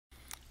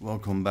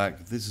Welcome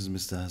back. This is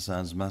Mr.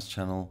 Hassan's Maths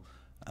channel,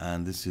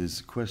 and this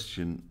is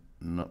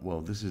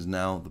this is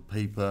now the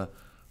paper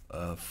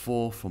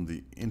 4 from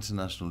the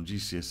International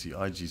GCSE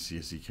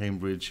IGCSE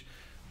Cambridge,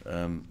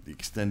 the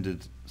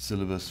extended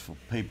syllabus for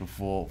paper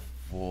 4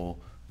 for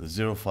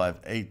the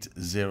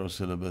 0580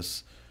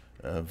 syllabus,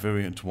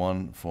 variant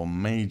 1 for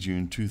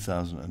May-June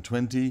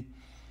 2020.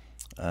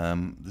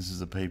 This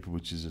is a paper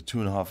which is a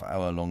 2.5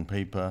 hour long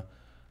paper,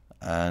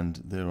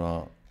 and there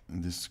are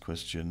in this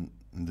question,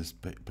 in this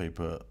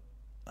paper,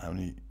 how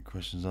many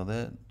questions are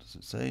there? Does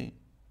it say?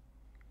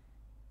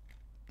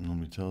 It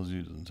normally tells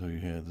you, doesn't tell you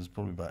here. There's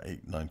probably about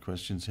 8-9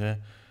 questions here,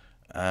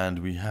 and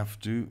we have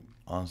to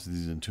answer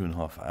these in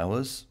 2.5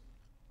 hours.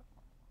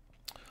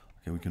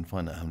 Okay, we can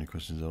find out how many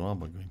questions there are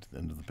by going to the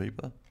end of the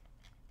paper.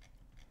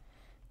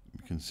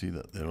 We can see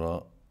that there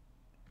are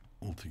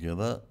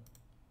altogether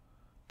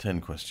 10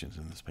 questions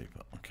in this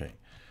paper. Okay,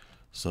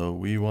 so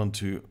we're going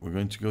to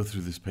go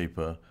through this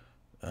paper,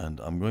 and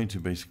I'm going to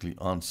basically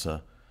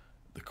answer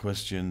the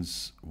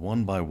questions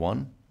one by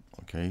one.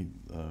 Okay,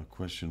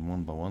 question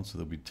one by one. So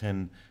there'll be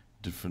 10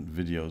 different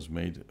videos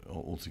made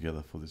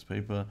altogether for this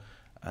paper,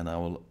 and I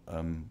will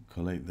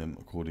collate them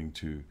according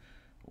to,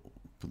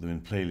 put them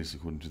in playlists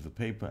according to the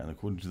paper and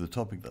according to the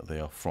topic that they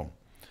are from.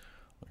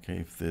 Okay,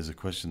 if there's a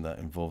question that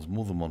involves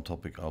more than one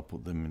topic, I'll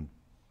put it in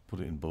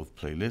both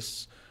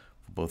playlists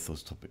for both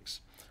those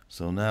topics.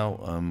 So now,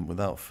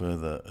 without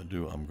further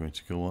ado, I'm going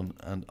to go on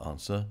and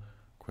answer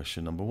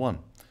question number 1.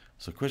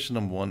 So question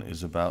number 1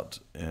 is about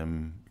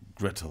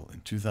Gretel.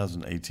 In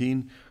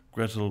 2018,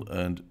 Gretel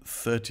earned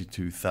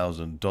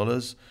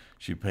 $32,000.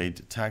 She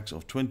paid tax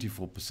of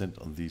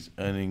 24% on these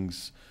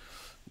earnings.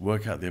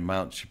 Work out the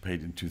amount she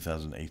paid in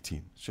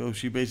 2018. So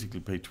she basically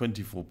paid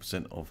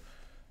 24% of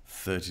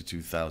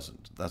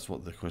 32,000. That's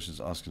what the question is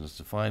asking us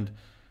to find.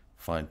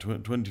 Find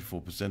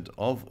 24%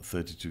 of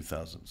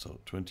 32,000. So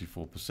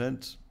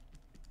 24%.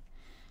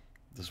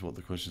 That's what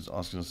the question is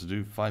asking us to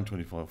do. Find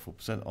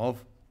 24%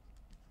 of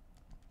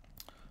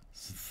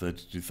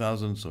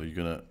 32,000. So you're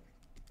going to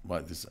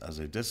write this as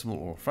a decimal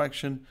or a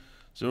fraction.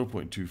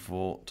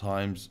 0.24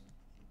 times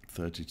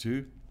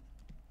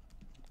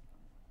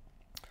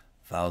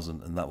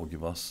 32,000, and that will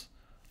give us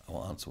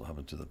our answer. What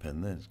happened to the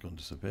pen there? It's gone,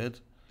 disappeared.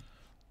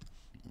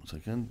 1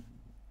 second.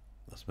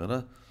 That's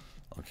better.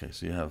 Okay,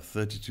 so you have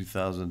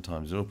 32,000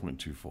 times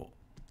 0.24.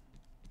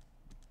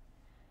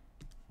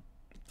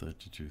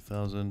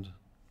 32,000.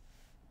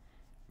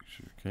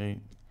 Okay,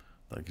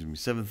 that gives me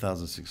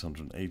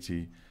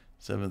 $7,680.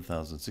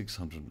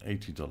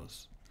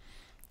 $7,680.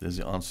 There's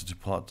the answer to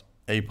part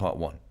A, part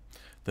 1.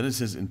 Then it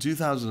says, in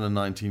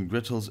 2019,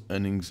 Gretel's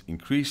earnings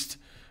increased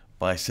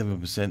by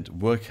 7%.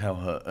 Work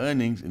out her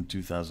earnings in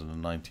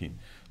 2019.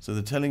 So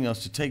they're telling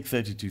us to take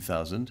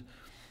 32,000.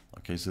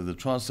 Okay, so the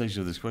translation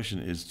of this question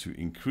is to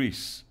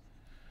increase,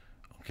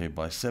 okay,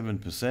 by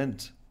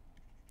 7%,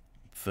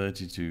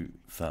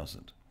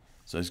 32,000.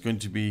 So it's going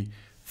to be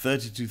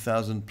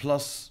 32,000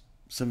 plus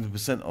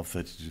 7% of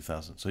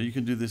 32,000. So you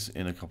can do this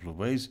in a couple of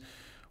ways.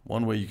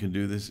 One way you can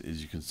do this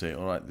is you can say,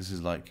 all right, this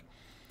is like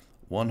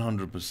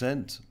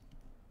 100%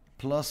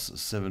 plus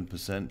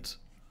 7%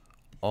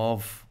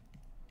 of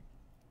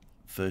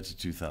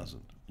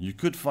 32,000. You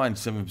could find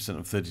 7%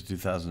 of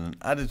 32,000 and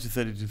add it to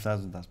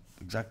 32,000. That's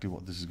exactly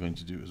what this is going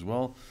to do as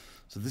well.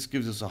 So this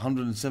gives us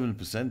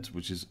 107%,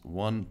 which is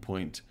let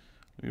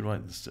me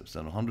write the steps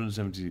down.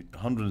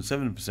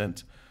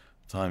 107%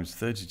 times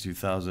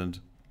 32,000,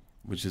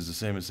 which is the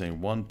same as saying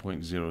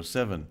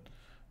 1.07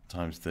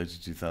 times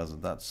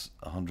 32,000. That's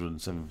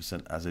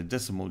 107% as a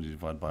decimal. You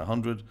divide by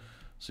 100,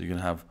 so you can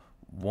have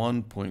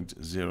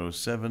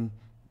 1.07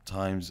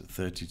 times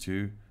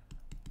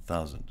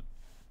 32,000.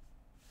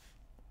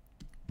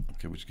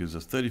 Okay, which gives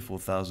us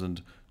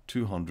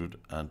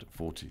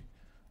 $34,240.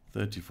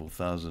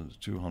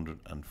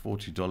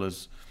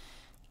 $34,240.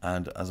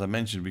 And as I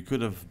mentioned, we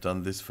could have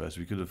done this first.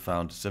 We could have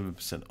found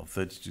 7% of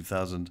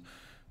 32,000.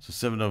 So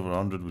 7 over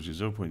 100, which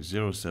is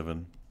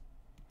 0.07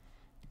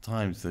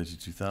 times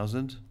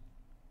 32,000.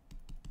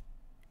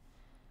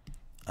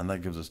 And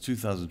that gives us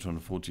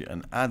 2,240,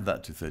 and add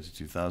that to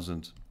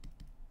 32,000.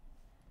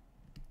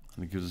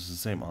 And it gives us the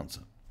same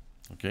answer.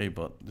 Okay,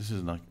 but this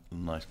is a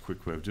nice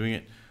quick way of doing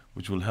it,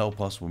 which will help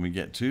us when we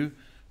get to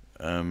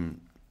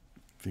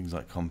things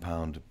like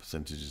compound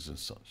percentages and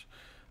such.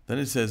 Then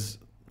it says,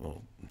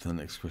 well, the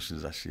next question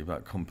is actually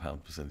about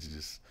compound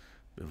percentages.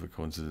 Bit of a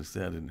coincidence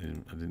there. I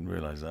didn't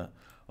realize that.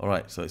 All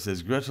right, so it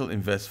says Gretel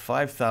invests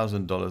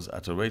 $5,000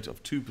 at a rate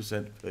of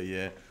 2% per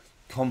year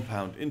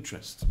compound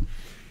interest.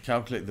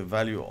 Calculate the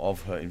value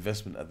of her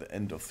investment at the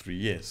end of 3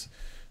 years.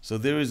 So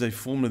there is a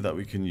formula that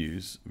we can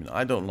use. I mean,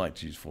 I don't like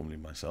to use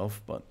formulae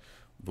myself, but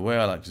the way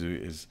I like to do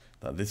it is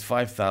that this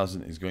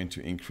 5,000 is going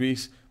to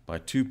increase by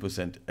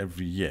 2%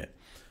 every year.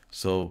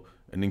 So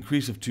an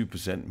increase of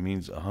 2%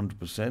 means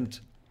 100%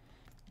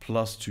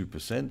 plus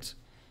 2%,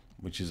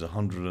 which is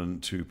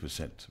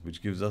 102%,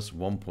 which gives us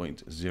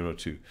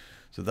 1.02.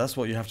 So that's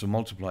what you have to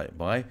multiply it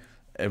by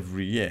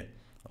every year,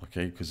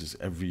 okay? Because it's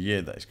every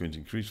year that it's going to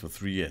increase for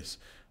 3 years.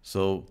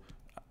 So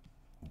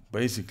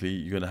basically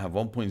you're going to have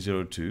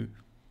 1.02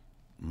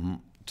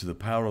 to the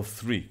power of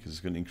 3, because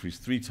it's going to increase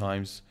 3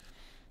 times,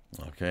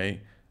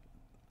 okay,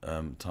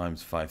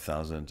 times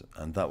 5,000,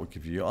 and that will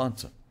give you your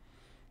answer.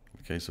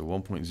 Okay, so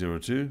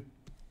 1.02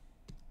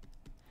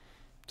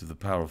 to the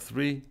power of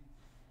 3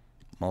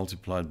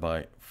 multiplied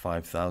by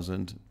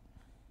 5,000,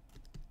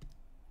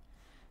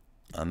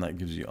 and that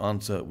gives you your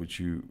answer, which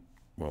you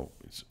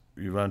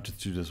round to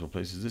 2 decimal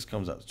places. This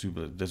comes out to 2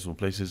 decimal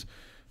places,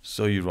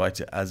 so you write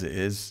it as it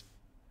is.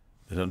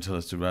 They don't tell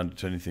us to round it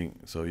to anything,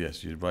 so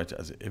yes, you'd write it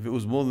as it. If it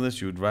was more than this,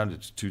 you would round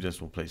it to 2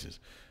 decimal places.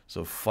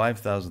 So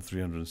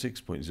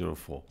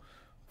 5,306.04.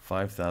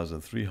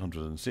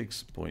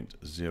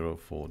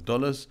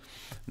 $5,306.04.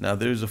 Now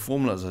there is a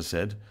formula, as I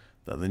said,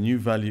 that the new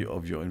value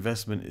of your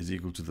investment is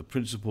equal to the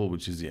principal,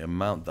 which is the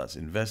amount that's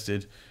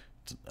invested,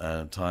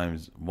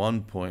 times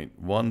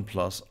 1.1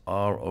 plus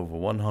r over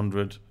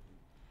 100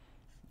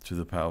 to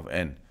the power of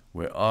n,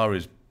 where r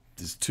is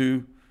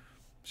 2.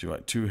 So you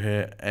write 2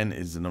 here, n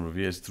is the number of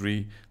years,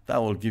 3. That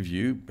will give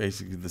you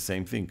basically the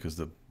same thing,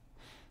 because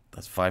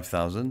that's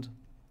 5,000.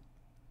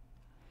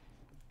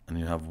 And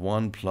you have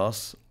 1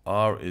 plus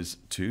r is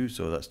 2,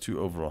 so that's 2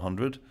 over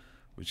 100,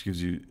 which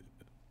gives you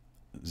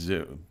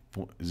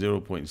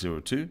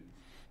 0.02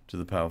 to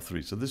the power of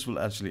 3. So this will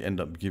actually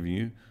end up giving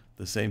you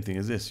the same thing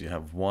as this. You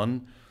have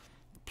 1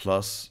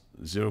 plus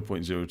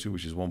 0.02,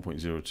 which is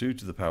 1.02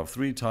 to the power of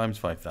 3 times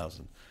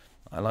 5,000.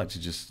 I like to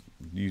just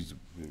do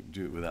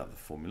it without the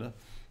formula.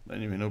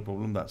 Anyway, no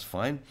problem, that's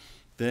fine.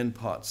 Then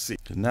part C.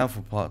 Now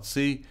for part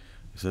C,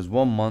 it says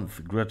 1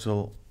 month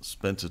Gretel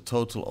spent a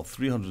total of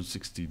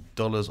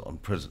 $360 on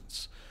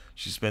presents.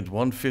 She spent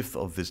 1/5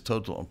 of this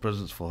total on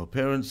presents for her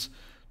parents,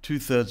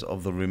 2/3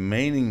 of the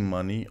remaining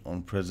money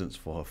on presents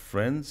for her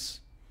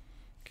friends.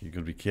 Okay, you've got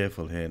to be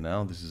careful here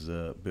now. This is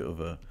a bit of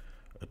a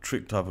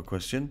trick type of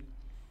question.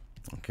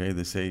 Okay,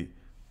 they say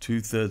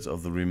 2/3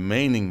 of the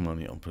remaining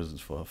money on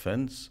presents for her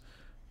friends.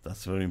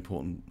 That's a very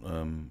important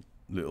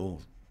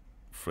little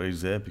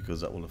phrase there,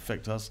 because that will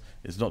affect us.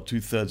 It's not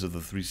 2/3 of the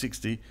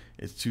 360,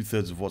 it's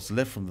 2/3 of what's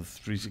left from the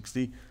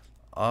 360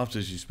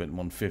 after she spent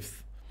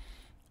 1/5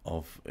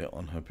 of it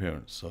on her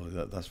parents. So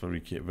that's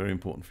very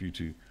important for you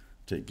to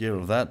take care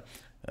of that.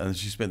 And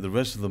she spent the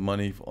rest of the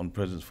money on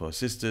presents for her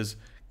sisters.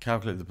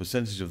 Calculate the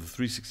percentage of the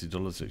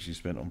 $360 that she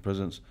spent on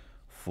presents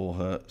for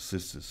her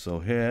sisters.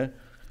 So here,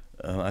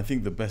 I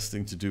think the best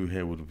thing to do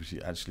here would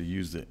be actually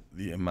use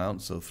the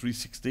amount. So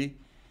 360,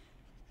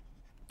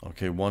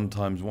 okay, 1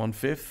 times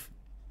 1/5,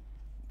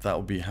 that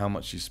will be how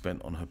much she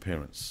spent on her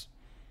parents.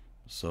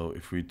 So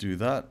if we do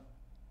that,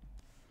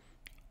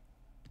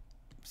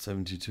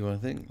 72, I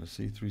think. Let's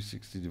see,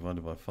 360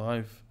 divided by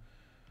 5,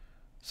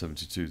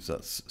 72. So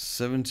that's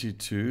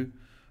 $72.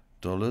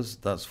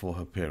 That's for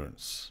her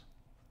parents.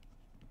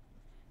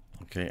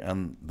 Okay,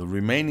 and the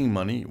remaining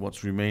money,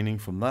 what's remaining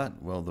from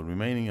that? Well, the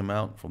remaining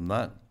amount from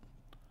that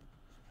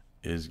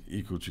is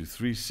equal to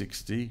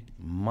 360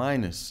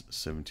 minus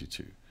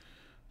 72.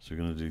 So we're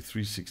going to do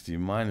 360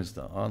 minus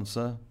the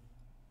answer.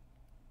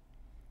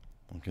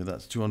 Okay,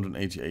 that's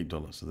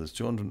 $288. So there's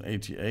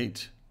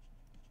 $288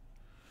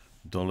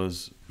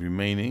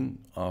 remaining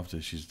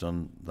after she's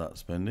done that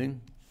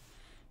spending.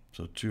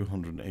 So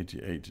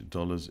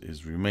 $288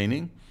 is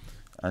remaining,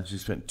 and she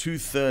spent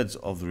 2/3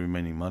 of the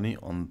remaining money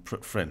on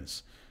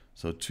friends.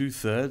 So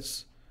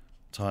 2/3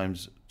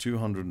 times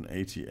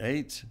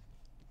 288.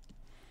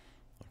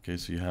 Okay,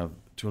 so you have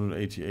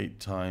 288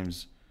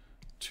 times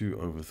 2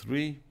 over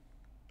 3,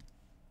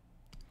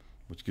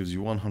 which gives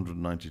you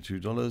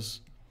 $192.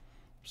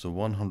 So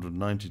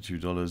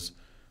 $192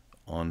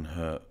 on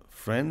her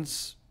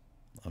friends.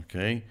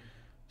 Okay,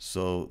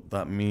 so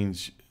that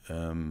means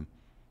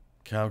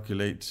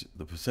calculate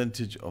the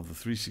percentage of the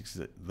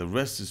 360. The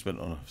rest is spent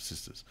on her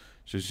sisters.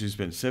 So she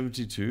spent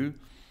 72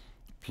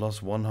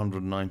 plus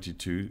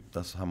 192.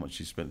 That's how much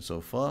she spent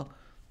so far.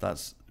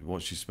 That's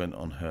what she spent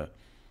on her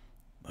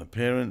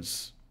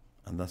parents,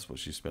 and that's what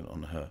she spent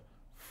on her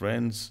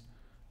friends.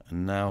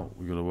 And now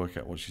we've got to work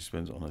out what she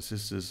spends on her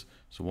sisters.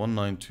 So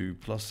 192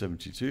 plus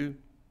 72.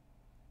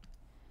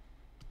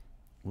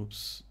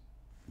 Whoops.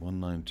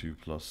 192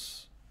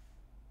 plus,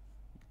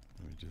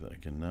 let me do that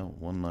again now.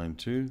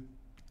 192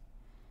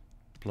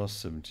 plus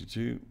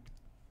 72.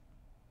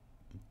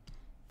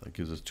 That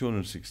gives us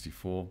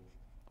 264.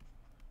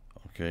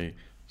 Okay,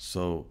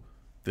 so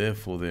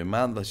therefore the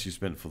amount that she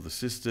spent for the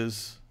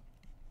sisters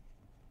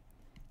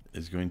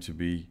is going to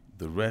be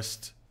the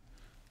rest,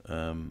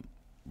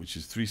 which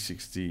is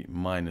 360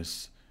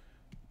 minus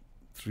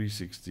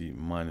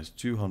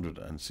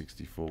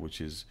 264,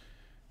 which is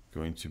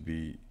going to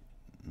be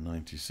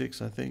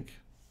 96, I think.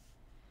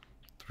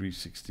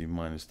 360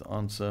 minus the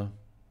answer,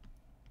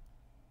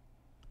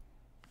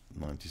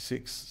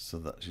 96. So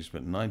that she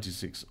spent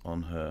 96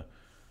 on her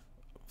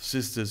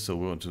sisters. So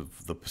we want to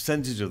the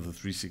percentage of the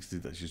 360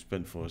 that she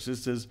spent for her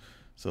sisters.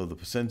 So the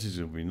percentage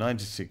will be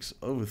 96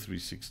 over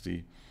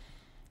 360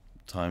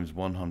 times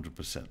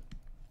 100%.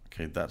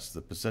 Okay, that's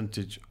the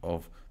percentage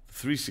of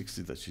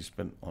 360 that she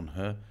spent on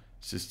her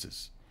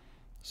sisters.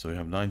 So we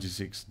have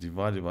 96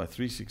 divided by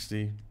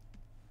 360.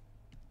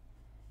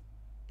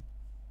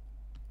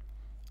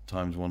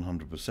 times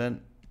 100%,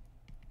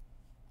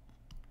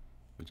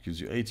 which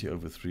gives you 80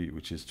 over 3,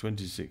 which is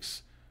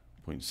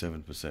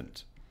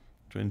 26.7%.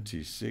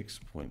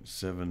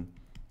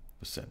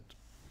 26.7%.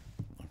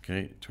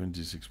 Okay,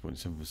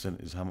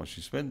 26.7% is how much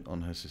she spent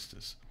on her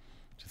sisters.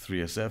 To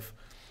 3SF.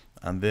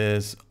 And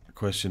there's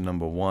question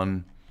number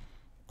 1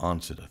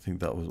 answered. I think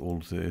that was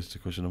all there is to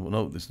question number.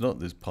 No, there's not.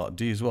 There's part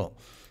D as well.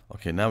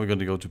 Okay, now we're going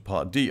to go to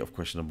part D of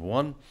question number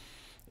 1.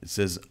 It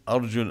says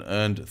Arjun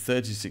earned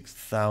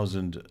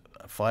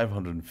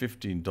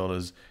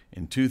 $36,515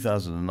 in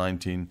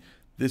 2019.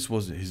 This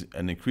was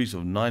an increase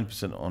of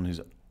 9% on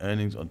his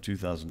earnings on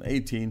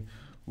 2018.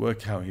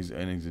 Work out his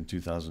earnings in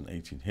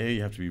 2018. Here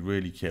you have to be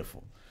really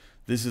careful.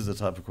 This is the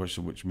type of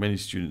question which many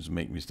students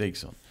make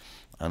mistakes on.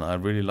 And I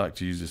really like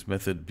to use this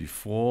method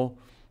before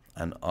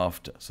and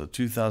after. So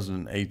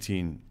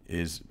 2018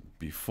 is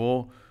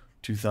before,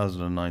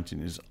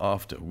 2019 is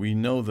after. We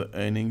know the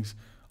earnings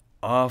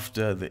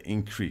after the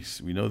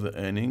increase. We know the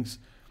earnings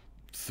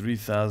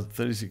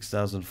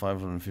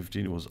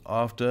 36,515 was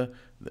after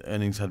the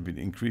earnings had been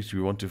increased.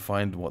 We want to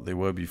find what they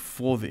were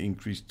before the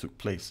increase took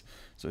place.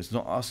 So it's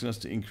not asking us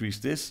to increase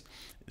this,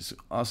 it's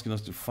asking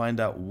us to find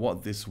out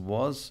what this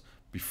was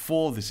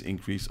before this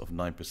increase of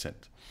 9%.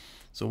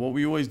 So what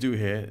we always do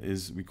here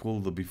is we call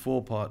the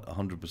before part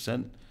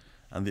 100%,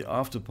 and the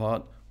after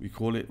part we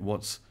call it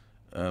what's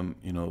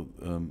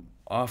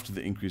after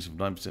the increase of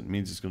 9%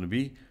 means it's going to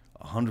be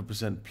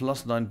 100%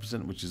 plus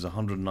 9%, which is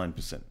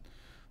 109%.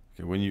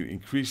 Okay, when you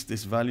increase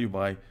this value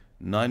by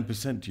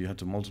 9%, you had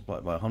to multiply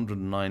it by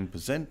 109%,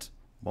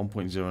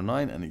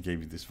 1.09, and it gave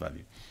you this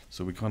value.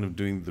 So we're kind of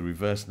doing the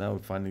reverse now. We're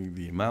finding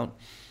the amount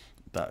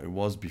that it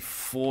was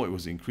before it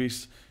was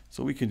increased.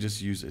 So we can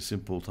just use a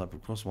simple type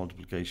of cross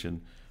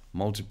multiplication,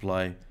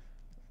 multiply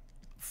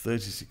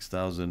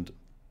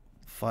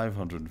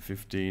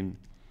 36,515,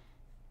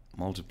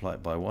 multiply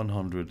it by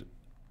 100,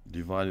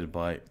 divided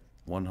by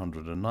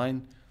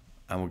 109,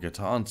 and we'll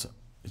get our answer.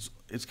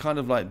 It's kind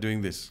of like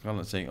doing this, kind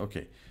of like saying,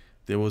 okay,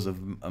 there was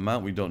an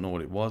amount, we don't know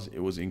what it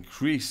was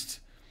increased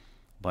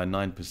by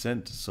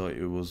 9%, so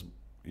it was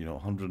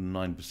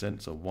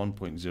 109%, so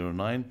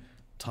 1.09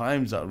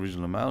 times that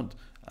original amount,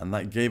 and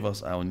that gave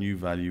us our new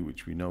value,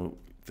 which we know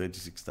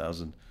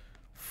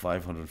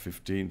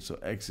 36,515. So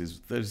x is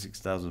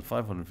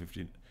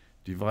 36,515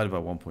 divided by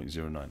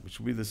 1.09, which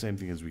will be the same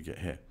thing as we get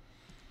here.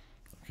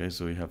 Okay,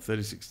 so we have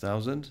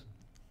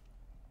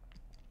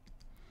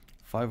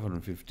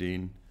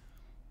 36,515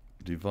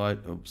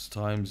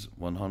 times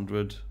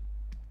 100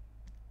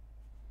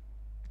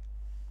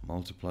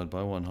 multiplied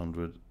by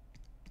 100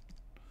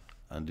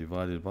 and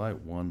divided by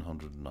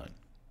 109,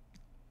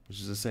 which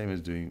is the same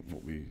as doing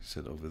what we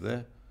said over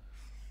there,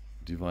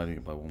 dividing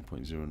it by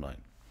 1.09.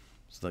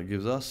 So that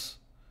gives us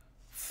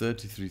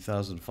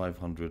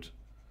 $33,500.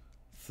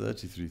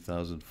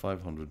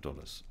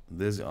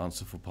 There's the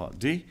answer for part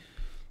D.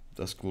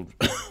 That's called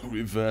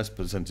reverse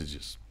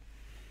percentages.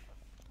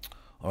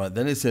 All right,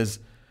 then it says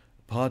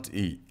part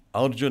E,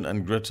 Arjun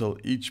and Gretel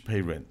each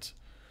pay rent.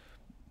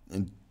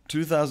 In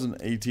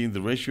 2018,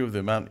 the ratio of the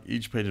amount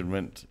each paid in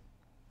rent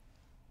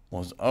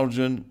was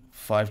Arjun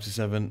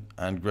 5:7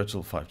 and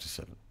Gretel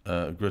 5:7.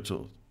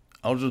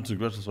 Arjun to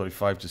Gretel, sorry,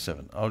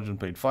 5:7. Arjun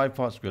paid 5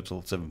 parts,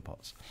 Gretel 7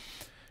 parts.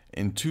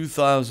 In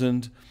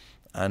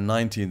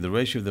 2019, the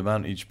ratio of the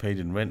amount each paid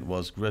in rent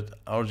was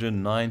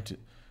Arjun 9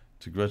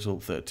 to Gretel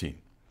 13.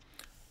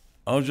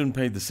 Arjun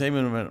paid the same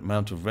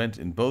amount of rent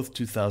in both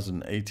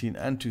 2018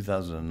 and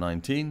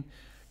 2019.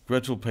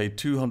 Gretel paid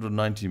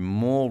 290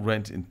 more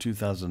rent in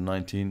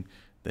 2019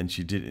 than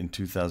she did in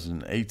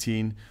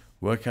 2018.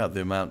 Work out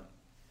the amount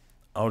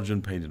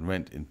Arjun paid in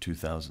rent in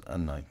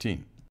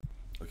 2019.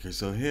 Okay,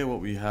 so here what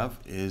we have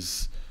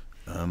is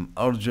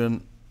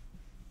Arjun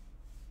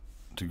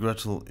to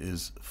Gretel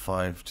is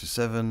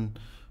 5:7.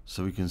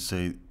 So we can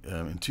say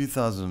in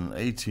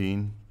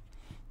 2018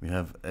 we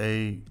have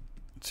A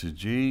to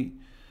G.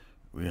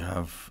 We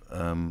have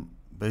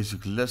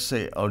basically, let's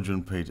say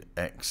Arjun paid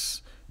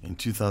X. In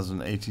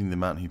 2018 the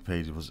amount he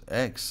paid was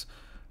X,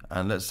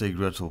 and let's say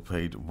Gretel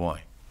paid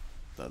Y.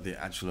 That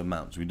the actual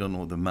amounts. We don't know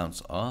what the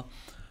amounts are,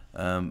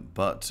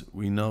 but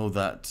we know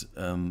that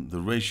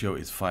the ratio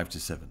is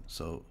 5:7.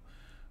 So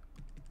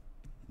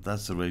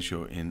that's the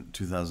ratio in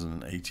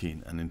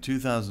 2018. And in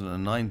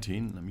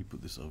 2019, let me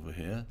put this over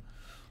here.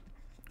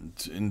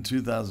 In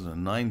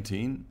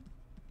 2019,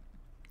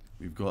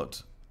 we've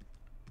got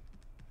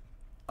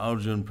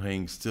Arjun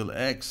paying still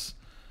X,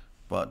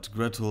 but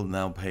Gretel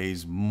now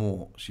pays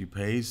more. She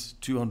pays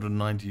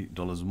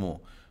 $290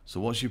 more. So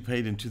what she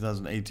paid in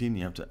 2018,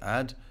 you have to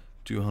add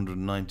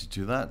 290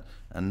 to that,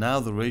 and now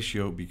the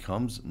ratio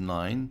becomes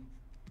 9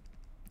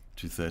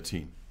 to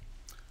 13.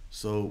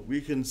 So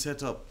we can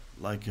set up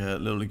like a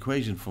little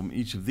equation from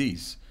each of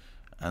these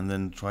and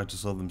then try to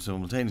solve them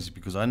simultaneously,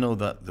 because I know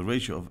that the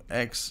ratio of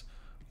X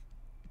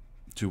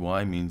to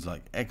Y means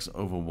like X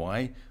over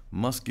Y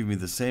must give me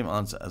the same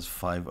answer as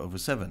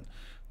 5/7.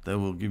 That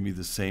will give me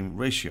the same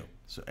ratio.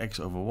 So X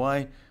over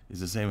Y is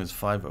the same as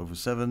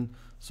 5/7.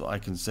 So I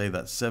can say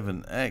that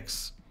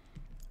 7X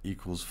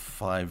equals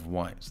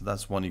 5y. So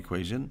that's one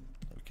equation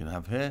that we can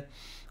have here.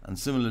 And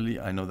similarly,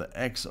 I know that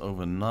x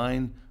over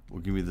 9 will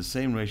give me the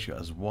same ratio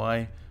as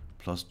y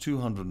plus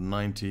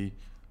 290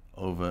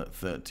 over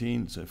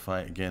 13. So if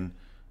I again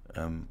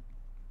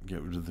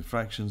get rid of the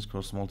fractions,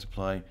 cross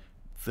multiply,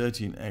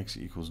 13x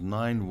equals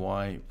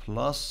 9y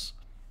plus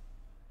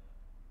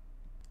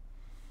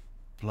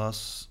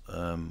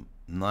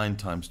 9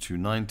 times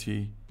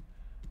 290,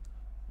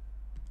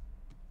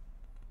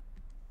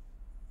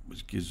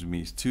 which gives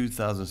me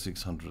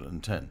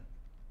 2,610.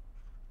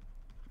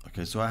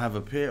 Okay, so I have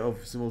a pair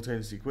of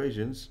simultaneous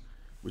equations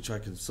which I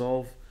can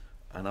solve,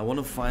 and I want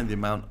to find the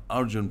amount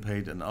Arjun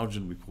paid, and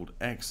Arjun we called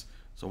x.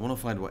 So I want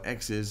to find what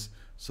x is.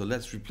 So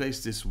let's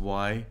replace this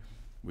y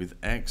with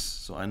x.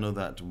 So I know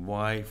that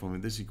y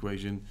from this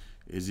equation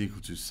is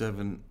equal to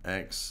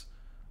 7x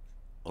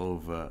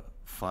over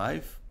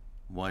 5.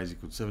 Y is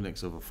equal to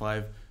 7x over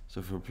 5.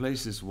 So if I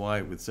replace this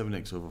y with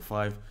 7x over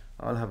 5,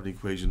 I'll have an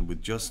equation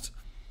with just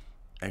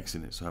x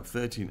in it. So I have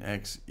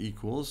 13x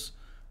equals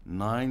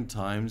 9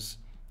 times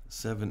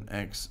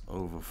 7x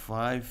over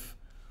 5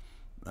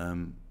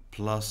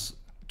 plus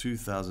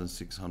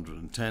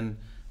 2,610.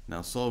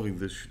 Now solving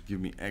this should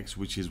give me x,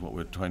 which is what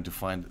we're trying to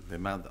find, the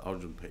amount that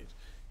Arjun paid.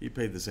 He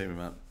paid the same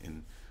amount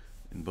in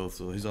both,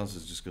 so his answer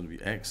is just going to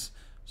be x.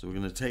 So we're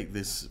going to take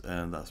this,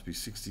 and that's be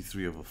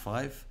 63 over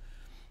 5.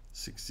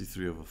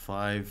 63 over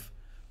 5.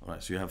 All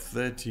right, so you have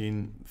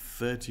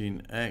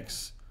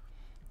 13x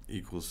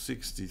equals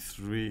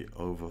 63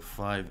 over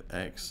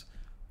 5x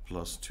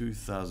plus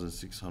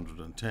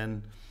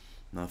 2,610.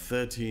 Now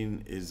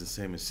 13 is the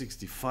same as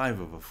 65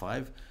 over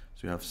 5.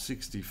 So you have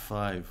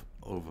 65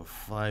 over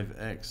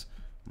 5x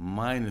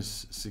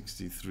minus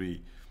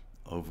 63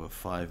 over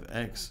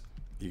 5x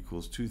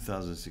equals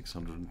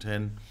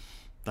 2,610.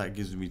 That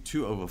gives me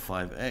 2 over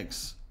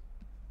 5x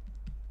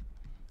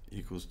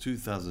equals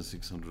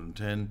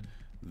 2,610.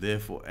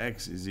 Therefore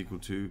x is equal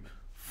to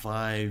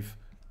 5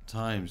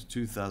 times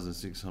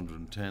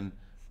 2,610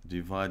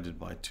 divided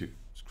by 2.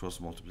 It's cross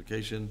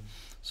multiplication.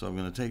 So I'm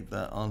going to take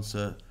that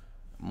answer,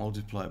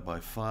 multiply it by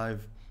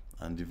 5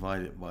 and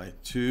divide it by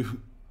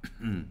 2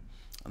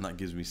 and that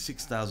gives me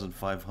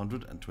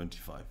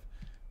 $6,525.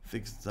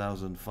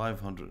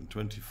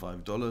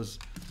 $6,525,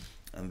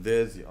 and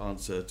there's the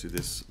answer to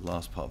this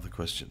last part of the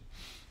question.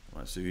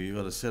 Right, so you've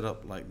got to set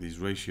up like these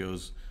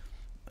ratios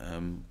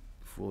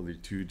for the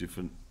two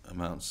different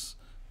amounts,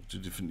 2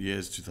 different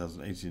years,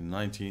 2018 and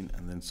 19,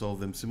 and then solve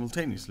them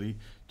simultaneously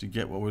to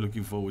get what we're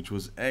looking for, which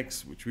was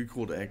x, which we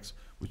called x,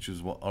 which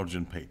is what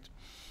Arjun paid.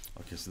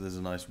 Okay, so there's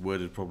a nice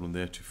worded problem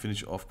there to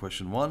finish off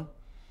question 1.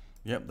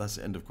 Yep, that's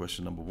the end of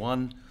question number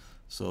 1.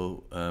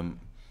 So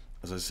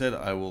as I said,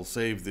 I will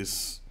save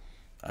this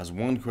as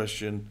one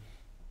question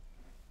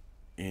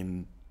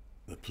in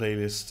the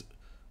playlist,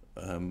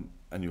 and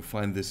you'll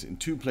find this in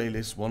 2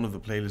 playlists. One of the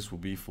playlists will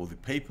be for the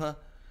paper,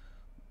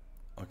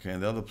 okay,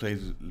 and the other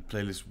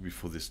playlist will be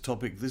for this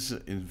topic. This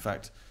is in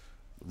fact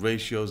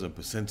ratios and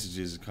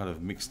percentages kind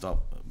of mixed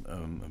up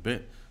a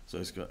bit, so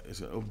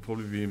it'll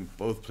probably be in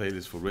both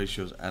playlists for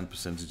ratios and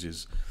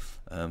percentages.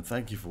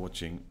 Thank you for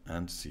watching,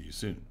 and see you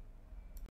soon.